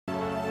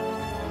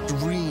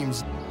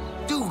dreams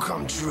do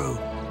come true.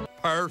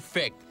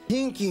 Perfect.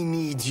 Pinky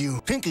needs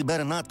you. Pinky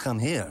better not come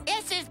here.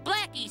 This is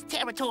Blackie's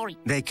territory.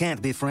 They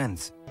can't be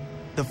friends.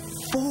 The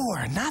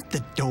 4, not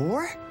the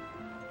door?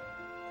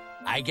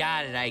 I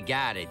got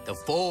it. The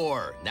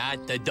 4,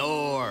 not the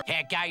door.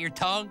 Heck out your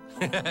tongue?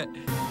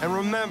 And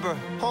remember,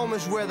 home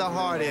is where the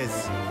heart is.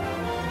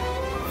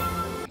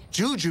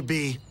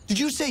 Jujubee. Did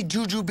you say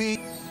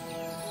Jujubee?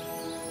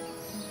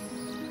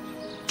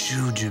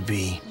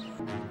 Jujubee.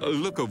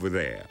 Look over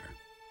there.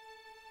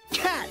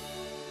 Cat!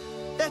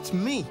 That's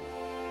me.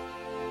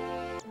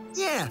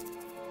 Yeah.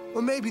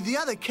 Or maybe the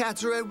other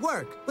cats are at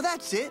work. Well,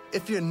 that's it.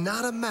 If you're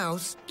not a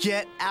mouse,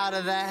 get out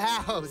of the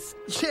house.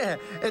 Yeah,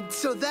 and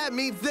so that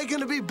means they're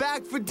gonna be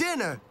back for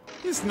dinner.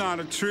 It's not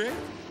a trick.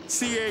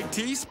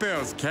 C-A-T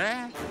spells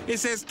cat. It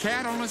says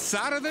cat on the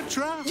side of the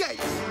truck.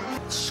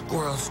 Yikes!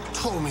 Squirrels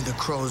told me the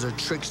crows are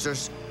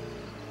tricksters.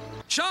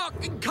 Shock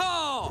and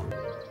caw!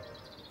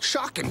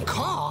 Shock and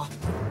caw?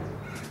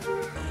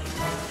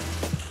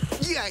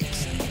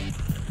 Yikes!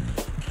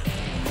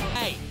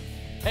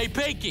 Hey,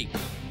 Pinky.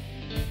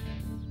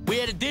 We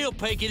had a deal,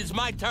 Pinky. It's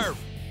my turf.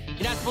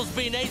 You're not supposed to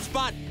be in a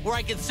spot where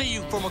I can see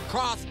you from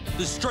across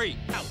the street.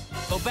 Now,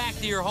 go back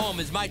to your home.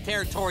 It's my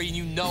territory, and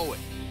you know it.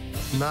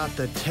 Not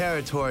the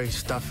territory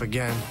stuff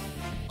again.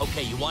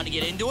 Okay, you want to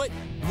get into it?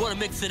 You want to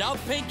mix it up,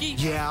 Pinky?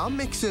 Yeah, I'll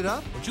mix it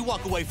up. Don't you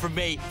walk away from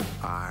me.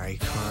 Eye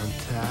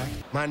contact.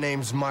 My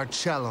name's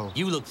Marcello.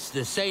 You look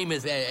the same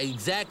as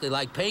exactly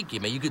like Pinky,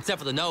 man. You could except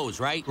for the nose,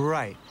 right?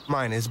 Right.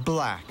 Mine is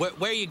black.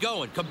 Where are you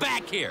going? Come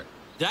back here.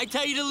 Did I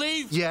tell you to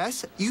leave?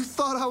 Yes, you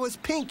thought I was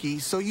Pinky,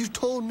 so you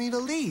told me to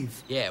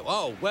leave. Yeah,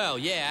 oh, well,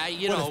 yeah,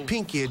 you What know. if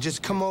Pinky had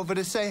just come over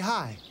to say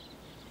hi?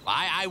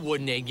 I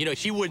wouldn't, you know,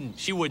 she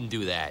wouldn't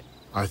do that.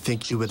 I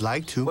think you would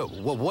like to.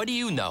 What do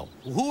you know?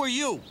 Who are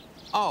you?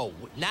 Oh,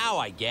 now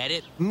I get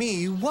it.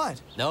 Me,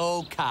 what?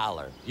 No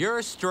collar. You're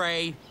a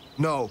stray.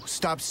 No,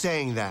 stop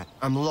saying that.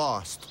 I'm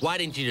lost. Why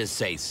didn't you just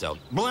say so?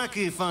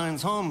 Blackie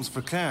finds homes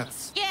for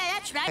cats. Yeah,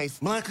 that's right.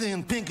 Blackie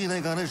and Pinky,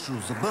 they got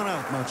issues. So butt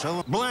out,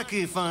 Marcello.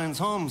 Blackie finds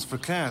homes for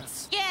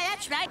cats. Yeah,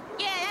 that's right.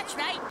 Yeah, that's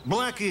right.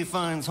 Blackie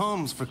finds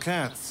homes for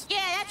cats.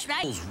 Yeah, that's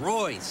right. Rolls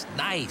Royce.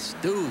 Nice,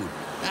 dude.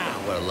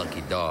 Ah, what a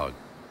lucky dog.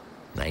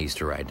 I used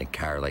to ride in a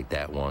car like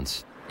that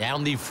once. Yeah, I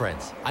don't need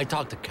friends. I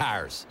talk to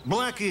cars.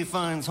 Blackie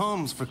finds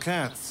homes for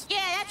cats.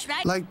 Yeah, that's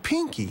right. Like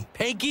Pinky.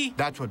 Pinky?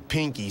 That's what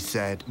Pinky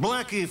said.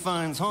 Blackie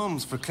finds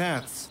homes for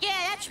cats. Yeah,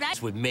 that's right.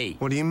 That's with me.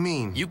 What do you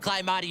mean? You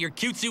climb out of your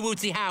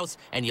cutesy-wootsy house,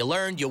 and you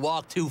learned you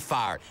walked too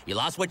far. You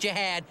lost what you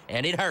had,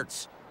 and it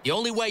hurts. The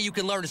only way you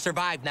can learn to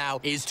survive now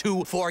is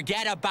to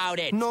forget about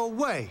it. No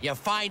way. You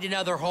find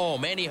another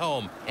home, any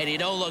home, and you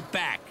don't look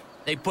back.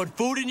 They put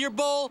food in your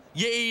bowl,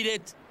 you eat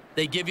it.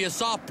 They give you a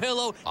soft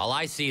pillow. All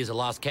I see is a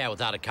lost cat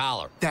without a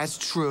collar. That's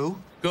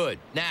true. Good.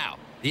 Now,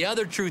 the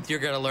other truth you're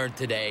gonna learn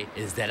today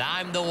is that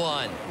I'm the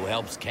one who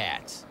helps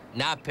cats,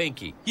 not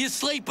Pinky. You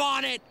sleep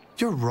on it!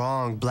 You're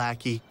wrong,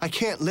 Blackie. I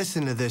can't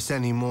listen to this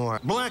anymore.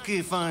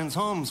 Blackie finds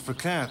homes for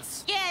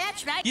cats. Yeah,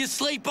 that's right. You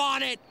sleep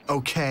on it!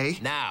 Okay.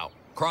 Now,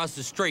 across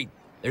the street,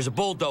 there's a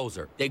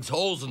bulldozer, digs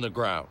holes in the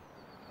ground.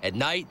 At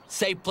night,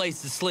 safe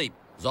place to sleep,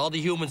 because all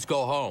the humans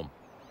go home.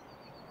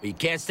 But you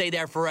can't stay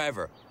there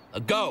forever.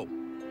 Go.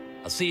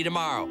 I'll see you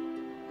tomorrow.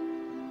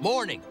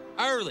 Morning,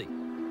 early.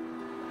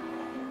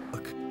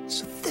 Look,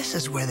 so this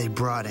is where they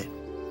brought it.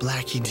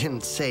 Blackie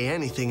didn't say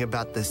anything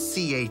about the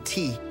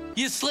CAT.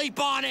 You sleep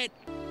on it!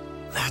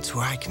 That's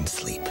where I can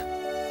sleep.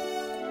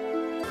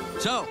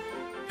 So,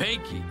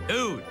 Pinky,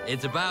 dude,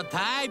 it's about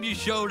time you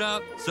showed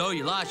up. So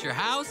you lost your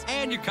house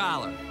and your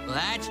collar. Well,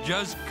 that's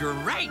just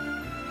great.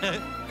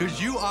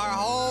 Because you are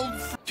home.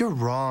 You're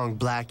wrong,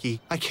 Blackie.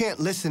 I can't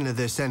listen to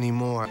this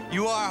anymore.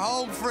 You are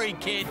home free,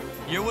 kid.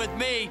 You're with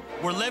me.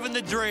 We're living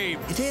the dream.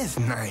 It is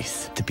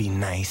nice to be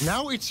nice.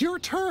 Now it's your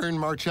turn,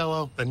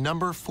 Marcello. The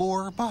number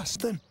 4 bus.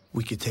 Then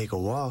we could take a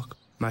walk.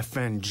 My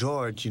friend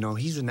George, you know,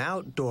 he's an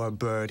outdoor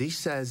bird. He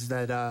says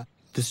that,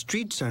 the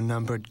streets are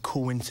numbered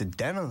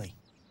coincidentally.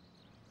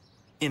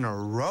 In a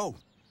row.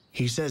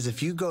 He says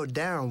if you go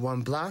down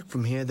 1 block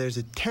from here, there's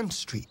a 10th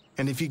Street.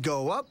 And if you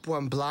go up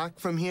 1 block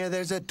from here,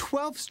 there's a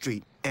 12th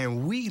Street.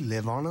 And we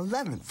live on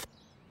 11th.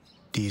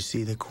 Do you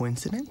see the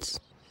coincidence?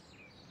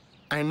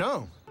 I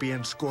know.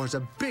 BN scores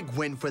a big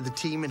win for the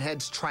team and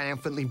heads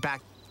triumphantly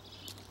back